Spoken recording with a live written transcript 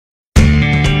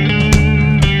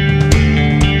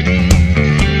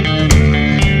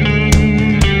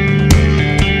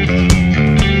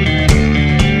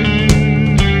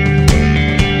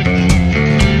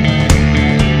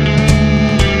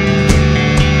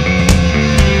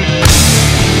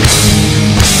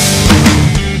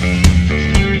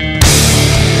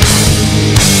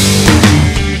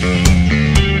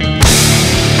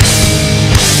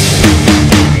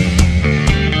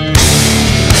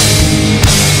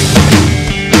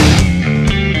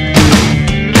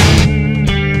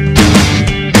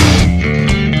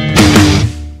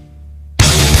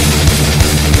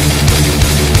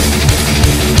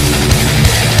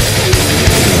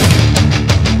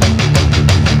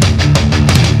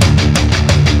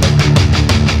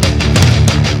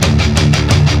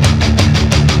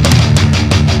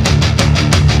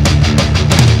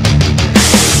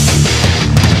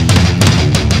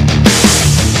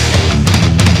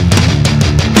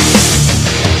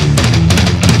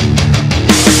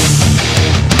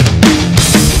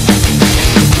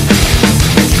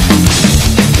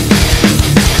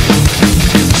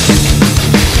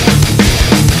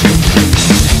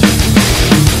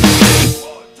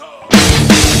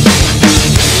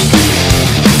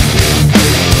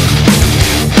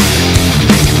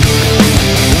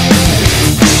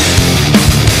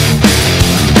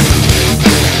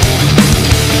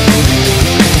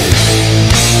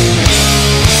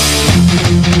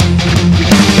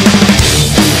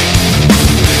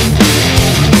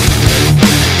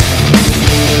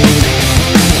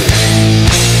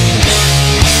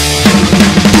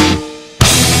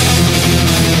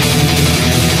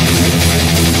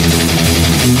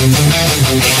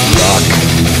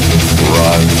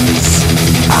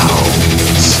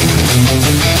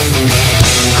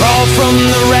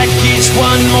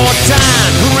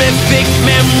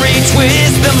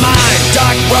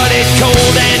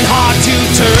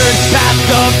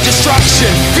destruction,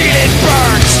 feel it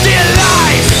burn. Still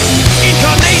life,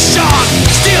 incarnation,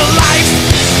 still life,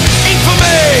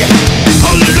 infamy,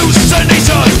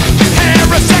 hallucination,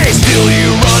 heresy. Still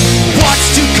you run,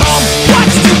 what's to come,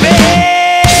 what's to be.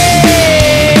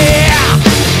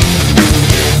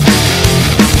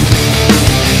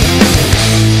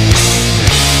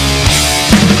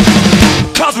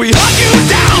 Cause we hunt you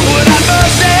down without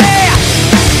mercy,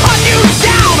 hunt you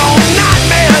down all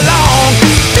nightmare long.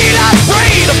 Feel us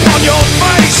breathe upon your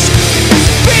face,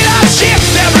 feel us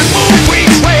shift every move we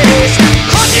trace.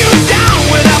 Hunt you down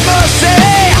without mercy,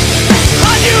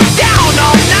 hunt you down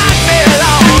all nightmare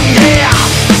long. Yeah,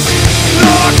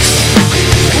 looks,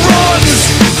 runs,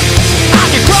 and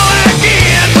you crawl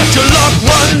again, but your luck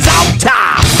runs out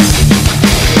time.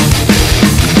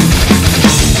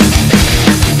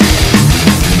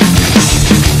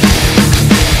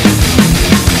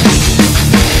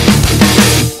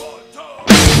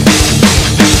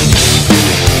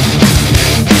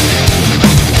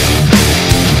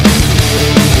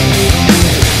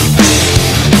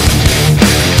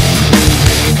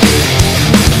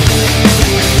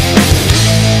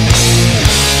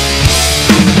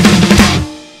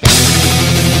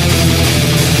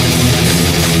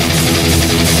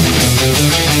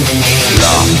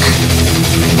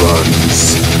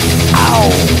 Runs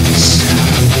out.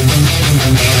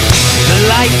 The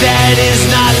light that is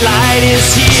not light is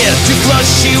here to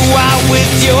flush you out with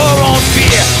your own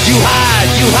fear. You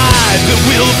hide, but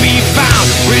will be found.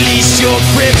 Release your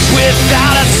grip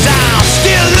without a sound.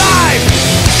 Still life,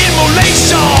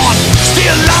 immolation.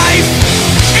 Still life,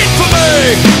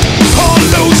 infamy,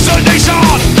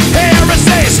 hallucination,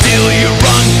 heresy. Still you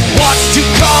run, what's to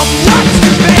come, what's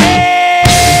to be.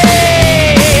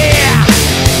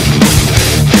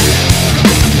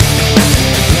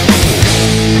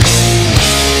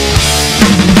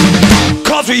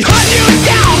 We hunt you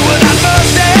down.